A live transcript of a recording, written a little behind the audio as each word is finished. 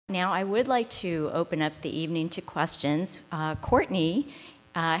Now, I would like to open up the evening to questions. Courtney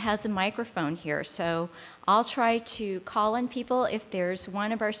has a microphone here, so I'll try to call on people. If there's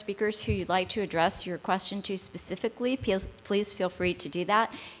one of our speakers who you'd like to address your question to specifically, please feel free to do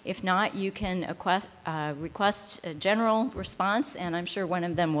that. If not, you can request a general response, and I'm sure one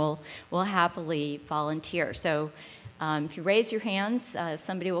of them will happily volunteer. So if you raise your hands,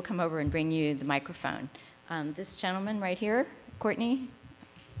 somebody will come over and bring you the microphone. This gentleman right here, Courtney.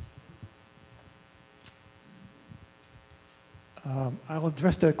 I'll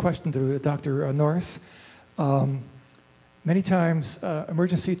address the question to Dr. Norris. Many times,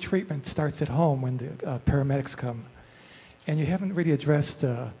 emergency treatment starts at home when the paramedics come. And you haven't really addressed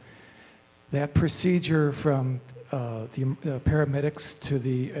that procedure from the paramedics to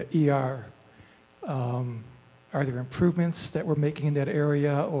the ER. Are there improvements that we're making in that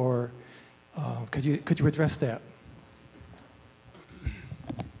area, or could you address that?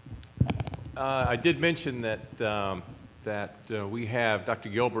 I did mention that we have Dr.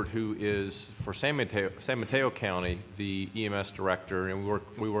 Gilbert, who is for San Mateo County, the EMS director, and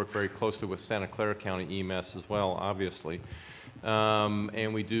we work very closely with Santa Clara County EMS as well, obviously.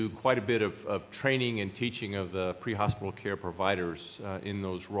 And we do quite a bit of training and teaching of the pre-hospital care providers in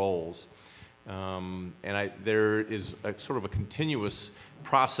those roles. There is sort of a continuous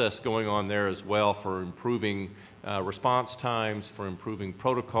process going on there as well for improving response times, for improving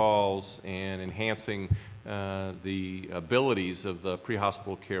protocols, and enhancing the abilities of the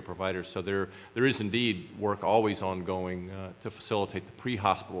pre-hospital care providers. So there is indeed work always ongoing to facilitate the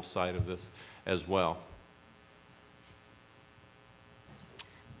pre-hospital side of this as well.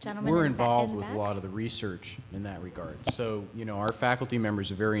 Gentlemen, we're involved with a lot of the research in that regard. So, you know, our faculty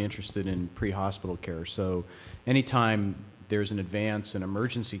members are very interested in pre-hospital care. So anytime there's an advance in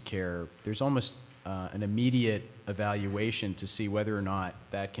emergency care, there's almost an immediate evaluation to see whether or not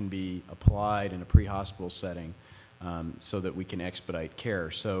that can be applied in a pre-hospital setting so that we can expedite care.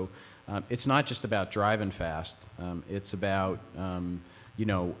 So it's not just about driving fast. It's about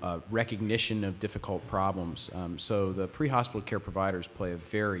recognition of difficult problems. So the pre-hospital care providers play a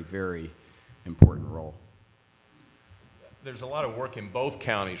very, very important role. There's a lot of work in both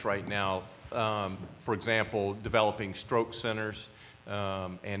counties right now. For example, developing stroke centers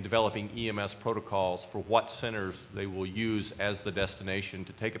and developing EMS protocols for what centers they will use as the destination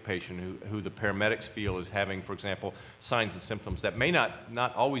to take a patient who the paramedics feel is having, for example, signs and symptoms that may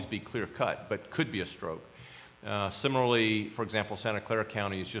not always be clear-cut, but could be a stroke. Similarly, for example, Santa Clara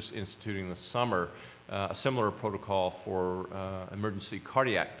County is just instituting this summer a similar protocol for emergency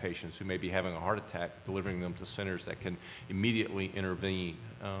cardiac patients who may be having a heart attack, delivering them to centers that can immediately intervene.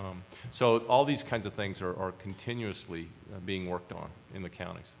 So all these kinds of things are continuously being worked on in the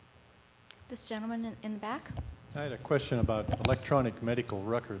counties. This gentleman in the back. I had a question about electronic medical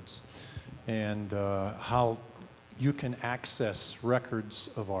records and how you can access records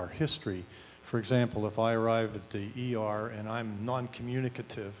of our history. For example, if I arrive at the ER and I'm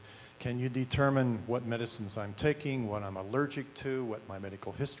non-communicative, can you determine what medicines I'm taking, what I'm allergic to, what my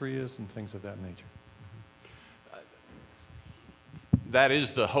medical history is, and things of that nature? That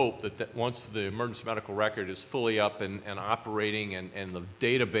is the hope, that once the emergency medical record is fully up and operating and the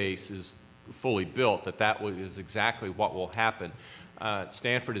database is fully built, that is exactly what will happen.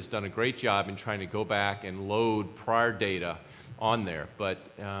 Stanford has done a great job in trying to go back and load prior data on there, but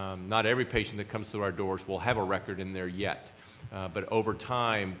not every patient that comes through our doors will have a record in there yet. But over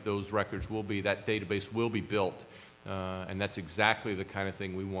time, those records that database will be built. And that's exactly the kind of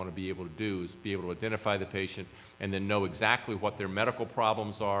thing we want to be able to do, is be able to identify the patient and then know exactly what their medical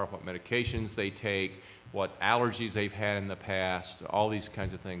problems are, what medications they take, what allergies they've had in the past. All these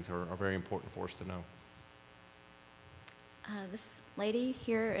kinds of things are very important for us to know. This lady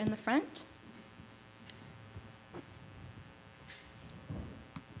here in the front.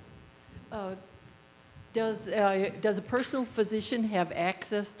 Does a personal physician have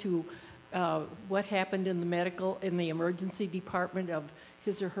access to what happened in the emergency department of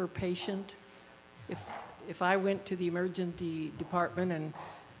his or her patient? If I went to the emergency department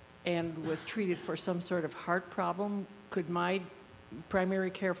and was treated for some sort of heart problem, could my primary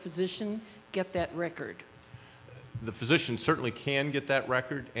care physician get that record? The physician certainly can get that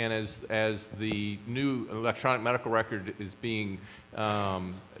record, and as the new electronic medical record is being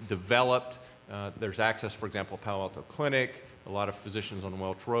developed, there's access, for example, Palo Alto Clinic. A lot of physicians on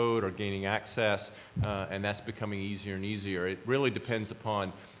Welch Road are gaining access, and that's becoming easier and easier. It really depends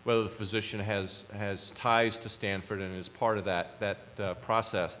upon whether the physician has ties to Stanford and is part of that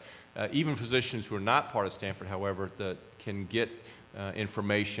process. Even physicians who are not part of Stanford, however, that can get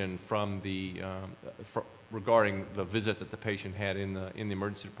information from regarding the visit that the patient had in the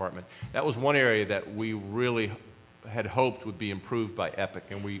emergency department. That was one area that we really had hoped would be improved by Epic,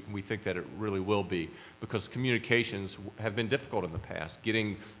 and we think that it really will be, because communications have been difficult in the past.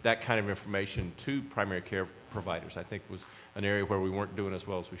 Getting that kind of information to primary care providers, I think, was an area where we weren't doing as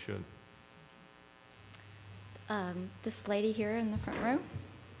well as we should. This lady here in the front row.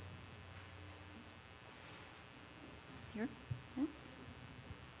 Here. Yeah.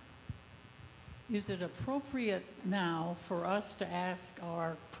 Is it appropriate now for us to ask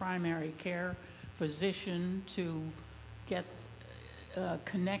our primary care physician to get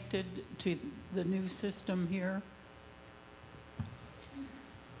connected to the new system here?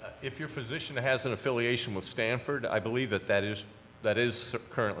 If your physician has an affiliation with Stanford, I believe that is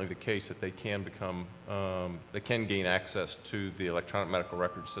currently the case, that they can become, they can gain access to the electronic medical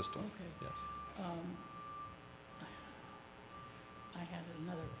record system. Okay. Yes. I had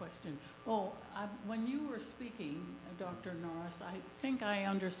another question. Oh, when you were speaking, Dr. Norris, I think I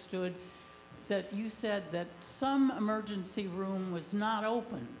understood that you said that some emergency room was not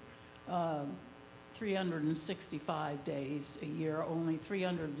open 365 days a year, only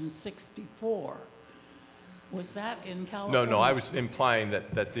 364. Was that in California? No, I was implying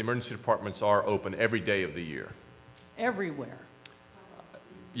that the emergency departments are open every day of the year. Everywhere?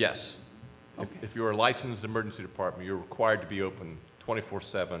 Yes. Okay. If you're a licensed emergency department, you're required to be open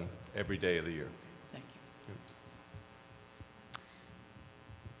 24/7 every day of the year. Thank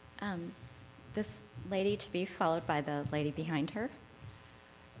you. This lady to be followed by the lady behind her.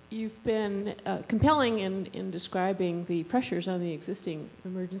 You've been compelling in describing the pressures on the existing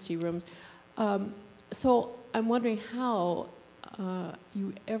emergency rooms. So I'm wondering how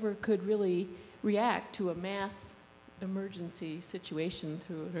you ever could really react to a mass emergency situation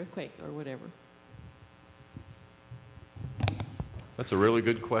through an earthquake or whatever. That's a really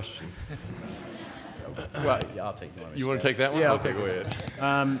good question. Well, yeah,Ll take one. You want to take that one? Yeah, I'll okay, take go it.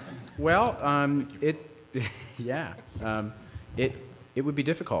 ahead. It would be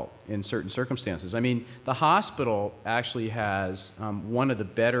difficult in certain circumstances. I mean, the hospital actually has one of the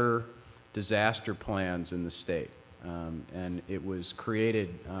better disaster plans in the state, and it was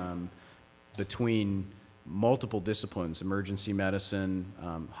created between multiple disciplines: emergency medicine,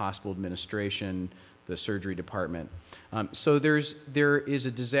 hospital administration, the surgery department. So there is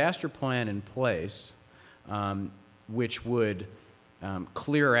a disaster plan in place which would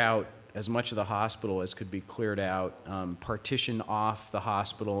clear out as much of the hospital as could be cleared out, partition off the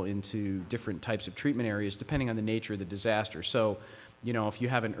hospital into different types of treatment areas depending on the nature of the disaster. So, you know, if you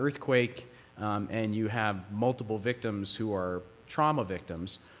have an earthquake and you have multiple victims who are trauma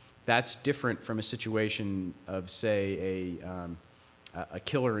victims, that's different from a situation of, say, a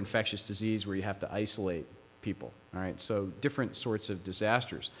killer infectious disease where you have to isolate people, all right? So different sorts of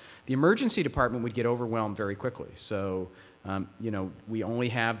disasters. The emergency department would get overwhelmed very quickly. So, you know, we only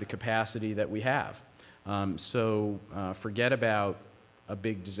have the capacity that we have. So forget about a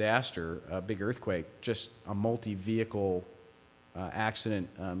big disaster, a big earthquake, just a multi-vehicle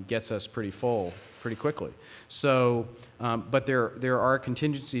accident gets us pretty full pretty quickly. So, but there are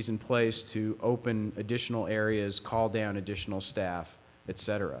contingencies in place to open additional areas, call down additional staff, et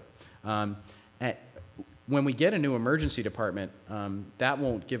cetera. When we get a new emergency department, that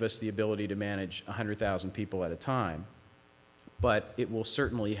won't give us the ability to manage 100,000 people at a time, but it will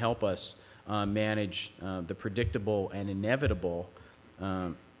certainly help us manage the predictable and inevitable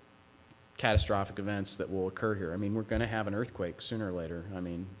catastrophic events that will occur here. I mean, we're going to have an earthquake sooner or later. I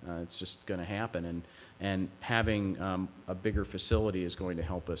mean, it's just going to happen, and having a bigger facility is going to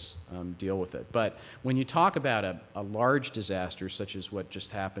help us deal with it. But when you talk about a large disaster, such as what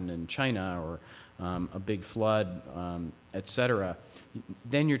just happened in China, or a big flood, et cetera,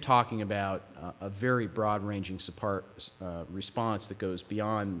 then you're talking about a very broad-ranging response that goes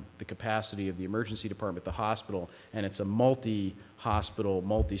beyond the capacity of the emergency department, the hospital, and it's a multi-hospital,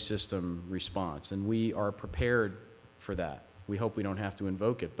 multi-system response. And we are prepared for that. We hope we don't have to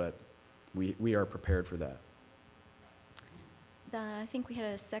invoke it, but we are prepared for that. I think we had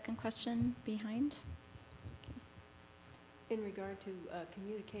a second question behind. In regard to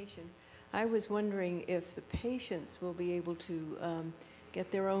communication, I was wondering if the patients will be able to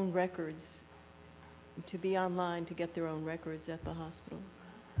get their own records, to be online to get their own records at the hospital.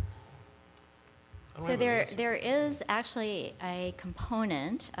 So there is actually a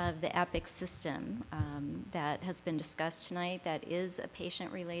component of the EPIC system that has been discussed tonight that is a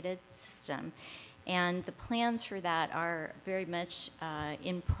patient-related system. And the plans for that are very much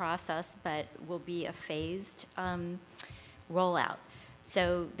in process, but will be a phased rollout.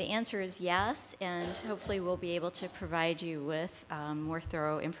 So the answer is yes, and hopefully we'll be able to provide you with more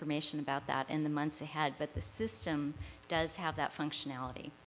thorough information about that in the months ahead, but the system does have that functionality.